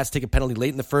 Cats take a penalty late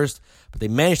in the first, but they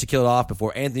manage to kill it off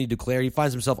before Anthony Duclair. He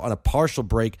finds himself on a partial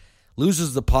break,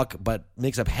 loses the puck, but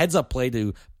makes a heads-up play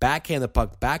to backhand the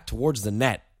puck back towards the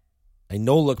net. A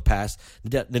no-look pass.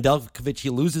 Nedeljkovic, he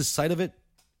loses sight of it.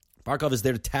 Barkov is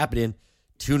there to tap it in.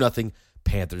 2-0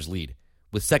 Panthers lead.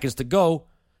 With seconds to go,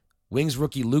 Wings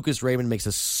rookie Lucas Raymond makes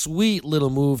a sweet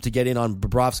little move to get in on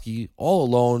Bobrovsky all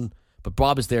alone, but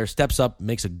Bob is there, steps up,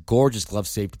 makes a gorgeous glove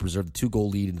save to preserve the 2-goal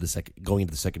lead going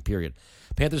into the second period.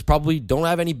 Panthers probably don't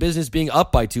have any business being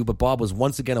up by 2, but Bob was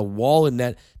once again a wall in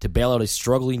net to bail out a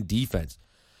struggling defense.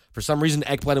 For some reason,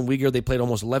 Ekblad and Weegar, they played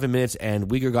almost 11 minutes, and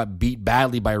Weegar got beat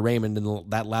badly by Raymond in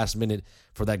that last minute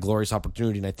for that glorious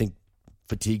opportunity, and I think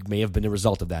fatigue may have been a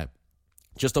result of that.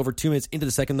 Just over 2 minutes into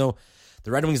the second, though,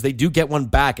 the Red Wings, they do get one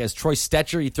back as Troy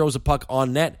Stecher, he throws a puck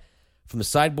on net from the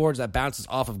sideboards that bounces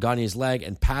off of Gagne's leg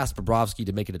and past Bobrovsky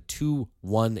to make it a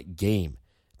 2-1 game.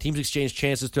 Teams exchange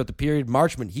chances throughout the period.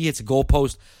 Marchment, he hits a goal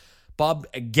post. Bob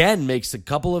again makes a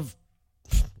couple of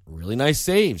really nice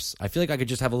saves. I feel like I could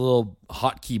just have a little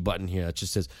hotkey button here that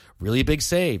just says, really big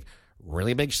save,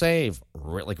 really big save,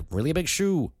 like really big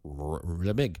shoe,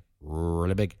 really big,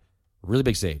 really big. Really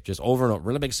big save. Just over and over.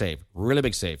 Really big save. Really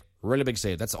big save. Really big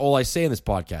save. That's all I say in this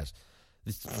podcast.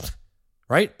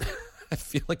 Right? I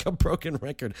feel like a broken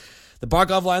record. The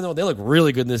Barkov line, though, they look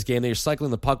really good in this game. They're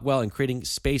cycling the puck well and creating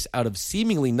space out of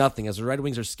seemingly nothing as the Red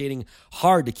Wings are skating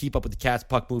hard to keep up with the Cats'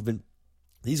 puck movement.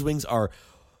 These Wings are,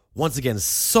 once again,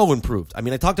 so improved. I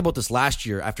mean, I talked about this last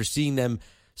year after seeing them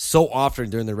so often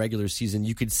during the regular season.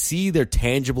 You could see their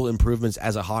tangible improvements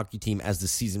as a hockey team as the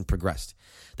season progressed.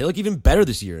 They look even better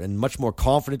this year and much more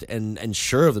confident and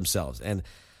sure of themselves. And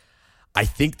I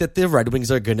think that the Red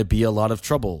Wings are going to be a lot of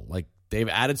trouble. Like, they've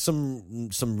added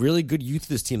some really good youth to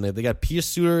this team. They got Pius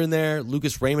Suter in there,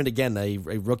 Lucas Raymond, again, a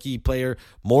rookie player,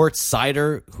 Moritz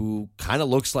Seider, who kind of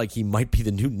looks like he might be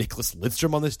the new Nicholas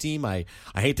Lidstrom on this team. I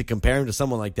hate to compare him to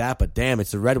someone like that, but damn,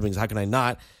 it's the Red Wings. How can I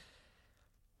not?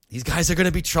 These guys are going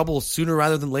to be trouble sooner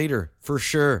rather than later, for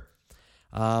sure.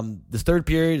 The third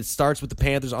period starts with the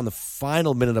Panthers on the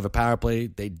final minute of a power play.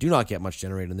 They do not get much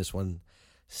generated in this one.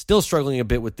 Still struggling a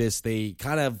bit with this. They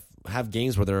kind of have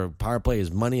games where their power play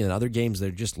is money, and other games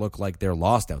they just look like they're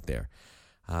lost out there.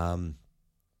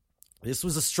 This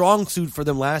was a strong suit for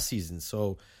them last season,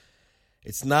 so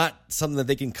it's not something that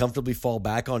they can comfortably fall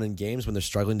back on in games when they're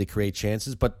struggling to create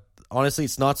chances. But honestly,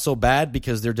 it's not so bad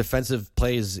because their defensive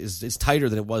play is tighter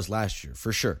than it was last year,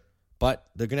 for sure. But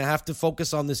they're going to have to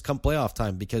focus on this come playoff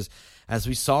time because, as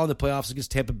we saw in the playoffs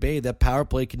against Tampa Bay, that power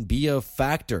play can be a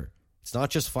factor. It's not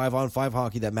just 5-on-5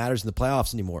 hockey that matters in the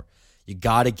playoffs anymore. You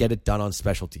got to get it done on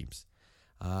special teams.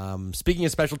 Speaking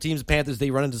of special teams, the Panthers,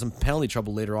 they run into some penalty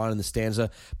trouble later on in the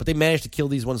stanza, but they manage to kill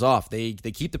these ones off. They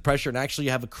keep the pressure and actually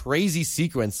have a crazy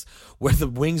sequence where the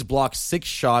Wings block 6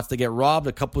 shots. They get robbed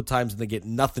a couple of times and they get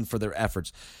nothing for their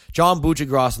efforts. John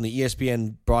Buccigross on the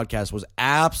ESPN broadcast was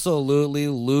absolutely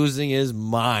losing his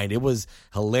mind. It was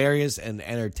hilarious and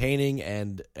entertaining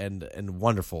and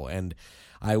wonderful. And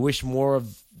I wish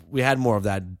we had more of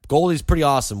that. Goalie's pretty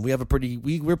awesome. We're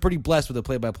pretty blessed with a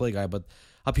play-by-play guy, but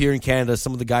up here in Canada,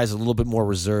 some of the guys are a little bit more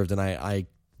reserved, and I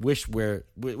wish we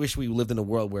lived in a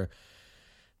world where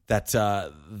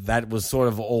that was sort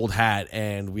of old hat,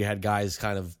 and we had guys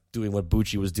kind of doing what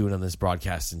Bucci was doing on this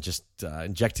broadcast and just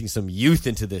injecting some youth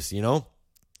into this, the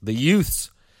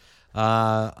youths.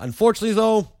 Unfortunately,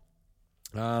 though,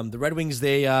 the Red Wings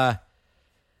they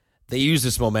use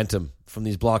this momentum from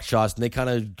these blocked shots, and they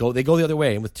go the other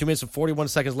way. And with 2 minutes and 41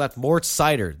 seconds left, Moritz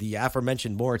Seider, the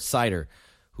aforementioned Moritz Seider,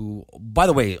 who, by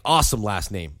the way, awesome last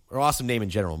name, or awesome name in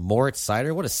general. Moritz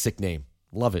Seider, what a sick name.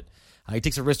 Love it. He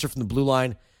takes a wrister from the blue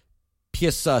line.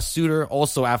 Pius Suter,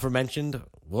 also aforementioned,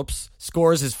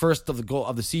 scores his first of the goal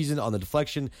of the season on the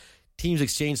deflection. Teams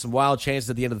exchange some wild chances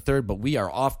at the end of the third, but we are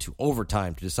off to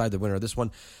overtime to decide the winner of this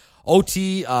one.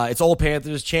 OT, it's all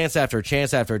Panthers, chance after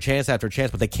chance after chance after chance,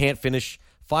 but they can't finish.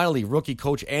 Finally, rookie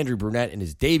coach Andrew Brunette in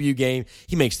his debut game,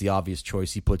 he makes the obvious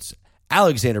choice. He puts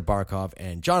Alexander Barkov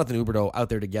and Jonathan Huberdeau out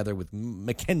there together with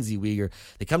Mackenzie Weegar.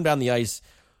 They come down the ice,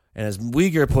 and as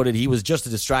Weegar put it, he was just a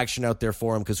distraction out there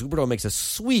for him because Huberdeau makes a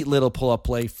sweet little pull-up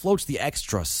play, floats the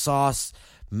extra sauce,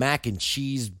 mac and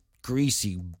cheese,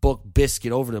 greasy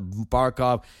biscuit over to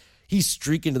Barkov. He's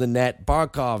streaking to the net.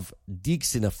 Barkov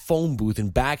dekes in a phone booth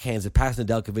and backhands it past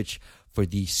Nedeljkovic for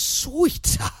the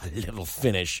sweet little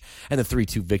finish and the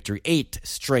 3-2 victory. 8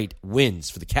 straight wins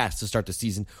for the Cats to start the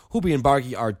season. Hubie and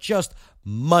Barkey are just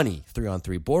money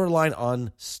 3-on-3, borderline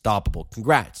unstoppable.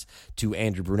 Congrats to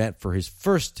Andrew Brunette for his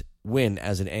first win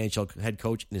as an NHL head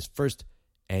coach in his first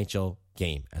NHL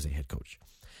game as a head coach.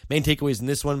 Main takeaways in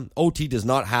this one: OT does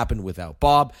not happen without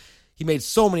Bob. He made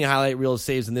so many highlight reel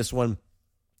saves in this one.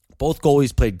 Both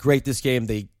goalies played great this game.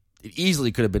 It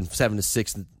easily could have been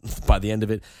 7-6 by the end of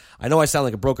it. I know I sound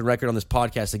like a broken record on this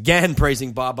podcast again,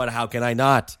 praising Bob, but how can I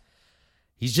not?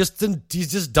 He's just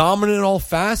dominant in all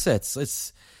facets.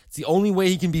 It's the only way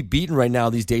he can be beaten right now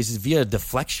these days is via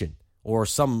deflection or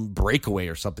some breakaway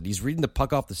or something. He's reading the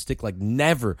puck off the stick like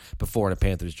never before in a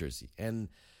Panthers jersey. And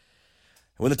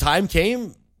when the time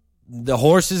came, the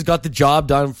horses got the job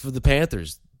done for the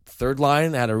Panthers. Third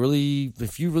line had a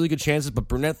few really good chances, but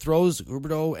Brunette throws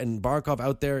Huberdeau and Barkov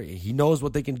out there. He knows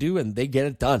what they can do, and they get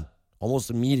it done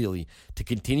almost immediately to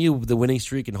continue the winning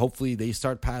streak, and hopefully they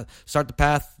start the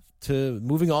path to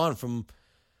moving on from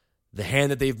the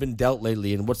hand that they've been dealt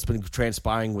lately and what's been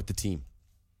transpiring with the team.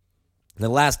 And the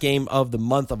last game of the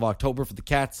month of October for the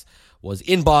Cats was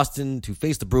in Boston to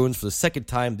face the Bruins for the second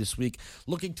time this week,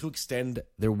 looking to extend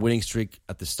their winning streak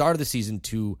at the start of the season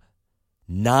to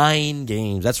 9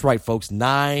 games. That's right, folks.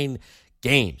 9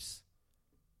 games.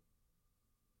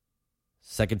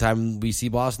 Second time we see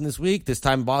Boston this week. This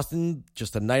time Boston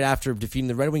just a night after defeating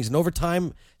the Red Wings in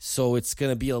overtime. So it's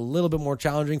going to be a little bit more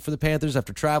challenging for the Panthers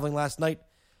after traveling last night.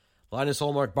 Linus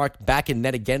Ullmark back in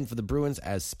net again for the Bruins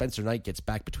as Spencer Knight gets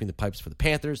back between the pipes for the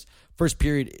Panthers. First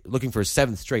period, looking for a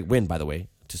 7th straight win, by the way,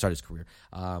 to start his career.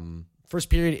 First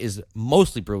period is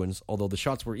mostly Bruins, although the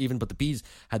shots were even, but the Bees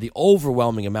had the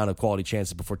overwhelming amount of quality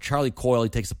chances before Charlie Coyle, he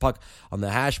takes the puck on the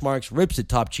hash marks, rips it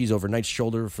top cheese over Knight's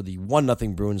shoulder for the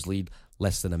 1-0 Bruins lead,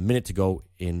 less than a minute to go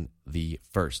in the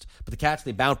first. But the Cats,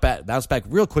 they bounce back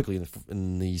real quickly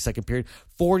in the second period.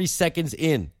 40 seconds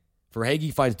in,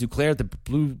 Verhaeghe finds Duclair at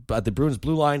the Bruins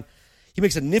blue line. He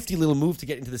makes a nifty little move to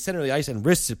get into the center of the ice and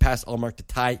risks it past Ullmark to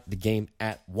tie the game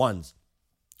at 1.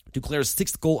 Duclair's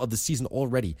 6th goal of the season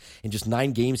already in just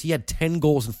 9 games. He had 10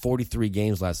 goals in 43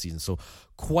 games last season, so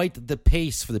quite the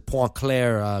pace for the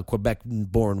Pointe-Claire,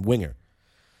 Quebec-born winger.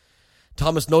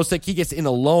 Thomas Nosek, he gets in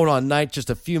alone on Knight just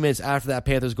a few minutes after that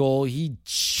Panthers goal. He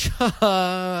just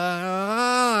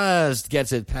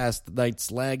gets it past Knight's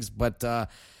legs, but the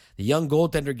young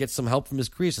goaltender gets some help from his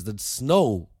crease as the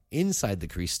snow inside the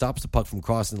crease stops the puck from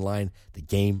crossing the line. The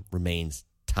game remains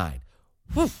tied.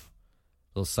 Whew.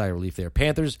 Little sigh of relief there.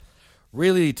 Panthers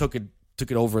really took it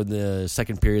over in the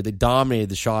second period. They dominated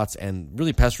the shots and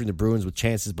really pestering the Bruins with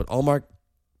chances, but Ullmark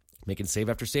making save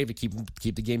after save to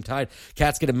keep the game tied.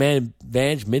 Cats get a man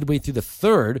advantage midway through the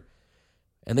third,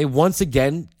 and they once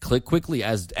again click quickly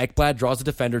as Ekblad draws a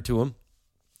defender to him,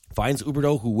 finds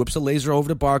Huberdeau, who whips a laser over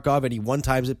to Barkov, and he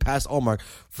one-times it past Ullmark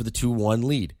for the 2-1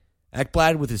 lead.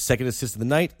 Ekblad, with his second assist of the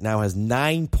night, now has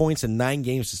 9 points in 9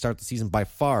 games to start the season, by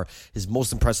far his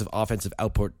most impressive offensive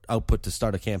output to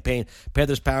start a campaign.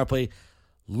 Panthers power play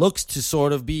looks to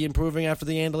sort of be improving after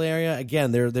the Yandle area.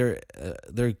 Again,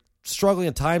 they're struggling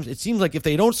at times. It seems like if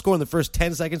they don't score in the first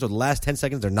 10 seconds or the last 10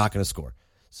 seconds, they're not going to score.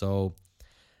 So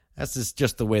that's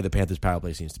just the way the Panthers power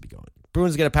play seems to be going.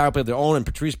 Bruins get a power play of their own, and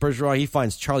Patrice Bergeron, he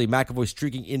finds Charlie McAvoy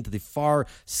streaking into the far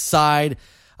side.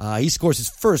 He scores his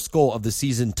first goal of the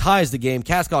season, ties the game.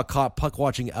 Cats got caught puck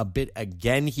watching a bit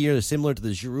again here, similar to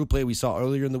the Giroux play we saw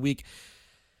earlier in the week.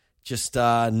 Just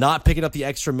not picking up the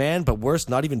extra man, but worse,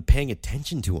 not even paying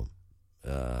attention to him.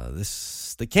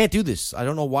 They can't do this. I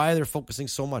don't know why they're focusing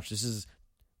so much. This is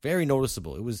very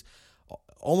noticeable. It was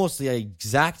almost the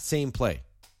exact same play.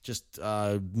 Just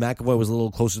McAvoy was a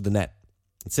little closer to the net.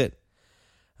 That's it.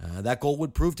 That goal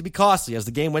would prove to be costly as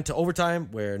the game went to overtime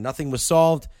where nothing was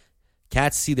solved.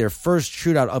 Cats see their first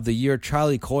shootout of the year.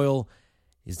 Charlie Coyle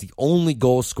is the only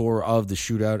goal scorer of the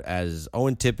shootout as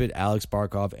Owen Tippett, Alex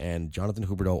Barkov, and Jonathan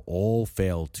Huberdeau all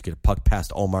failed to get a puck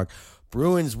past Ullmark.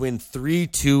 Bruins win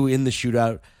 3-2 in the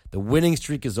shootout. The winning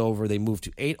streak is over. They move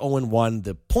to 8-0-1.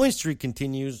 The point streak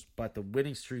continues, but the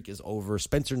winning streak is over.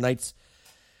 Spencer Knight's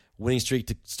winning streak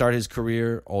to start his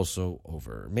career also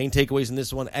over. Main takeaways in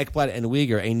this one: Ekblad and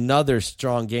Weegar, another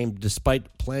strong game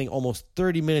despite playing almost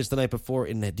 30 minutes the night before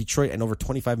in Detroit and over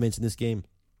 25 minutes in this game.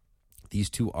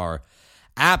 These two are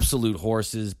absolute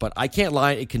horses, but I can't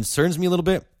lie, it concerns me a little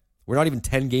bit. We're not even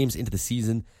 10 games into the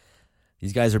season.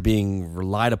 These guys are being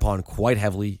relied upon quite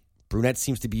heavily. Brunette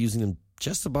seems to be using them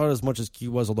just about as much as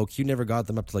Q was, although Q never got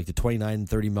them up to like the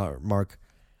 29-30 mark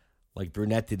like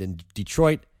Brunette did in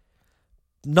Detroit.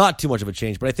 Not too much of a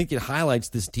change, but I think it highlights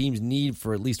this team's need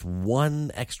for at least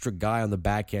one extra guy on the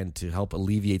back end to help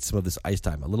alleviate some of this ice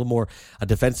time. A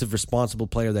defensive responsible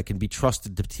player that can be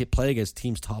trusted to play against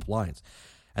teams' top lines.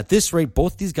 At this rate,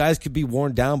 both these guys could be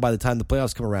worn down by the time the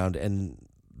playoffs come around, and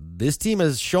this team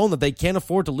has shown that they can't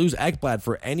afford to lose Ekblad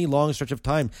for any long stretch of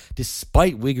time,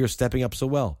 despite Weegar stepping up so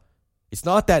well. It's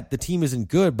not that the team isn't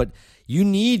good, but you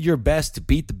need your best to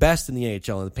beat the best in the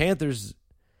AHL, and the Panthers,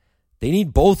 they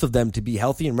need both of them to be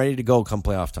healthy and ready to go come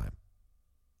playoff time.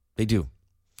 They do.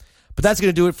 But that's going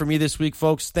to do it for me this week,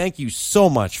 folks. Thank you so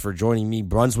much for joining me,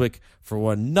 Brunswick,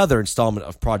 for another installment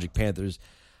of Project Panthers.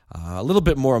 A little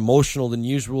bit more emotional than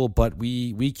usual, but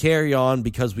we carry on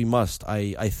because we must.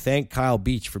 I thank Kyle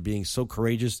Beach for being so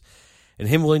courageous, and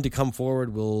him willing to come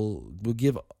forward will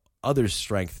give others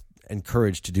strength and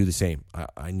courage to do the same.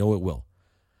 I know it will.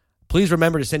 Please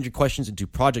remember to send your questions into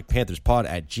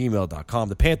projectpantherspod@gmail.com.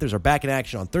 The Panthers are back in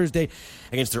action on Thursday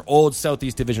against their old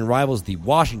Southeast Division rivals, the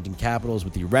Washington Capitals,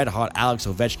 with the red-hot Alex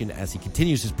Ovechkin as he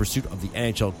continues his pursuit of the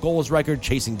NHL goals record,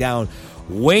 chasing down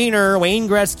Wayne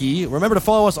Gretzky. Remember to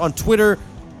follow us on Twitter,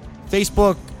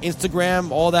 Facebook,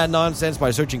 Instagram, all that nonsense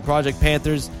by searching Project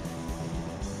Panthers.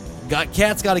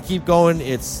 Cats got to keep going.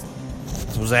 It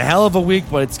was a hell of a week,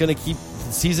 but it's going to keep...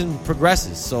 The season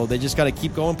progresses, so they just got to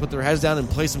keep going, put their heads down, and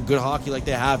play some good hockey like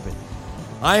they have been.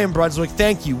 I am Brunswick.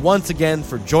 Thank you once again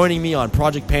for joining me on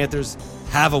Project Panthers.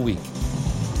 Have a week.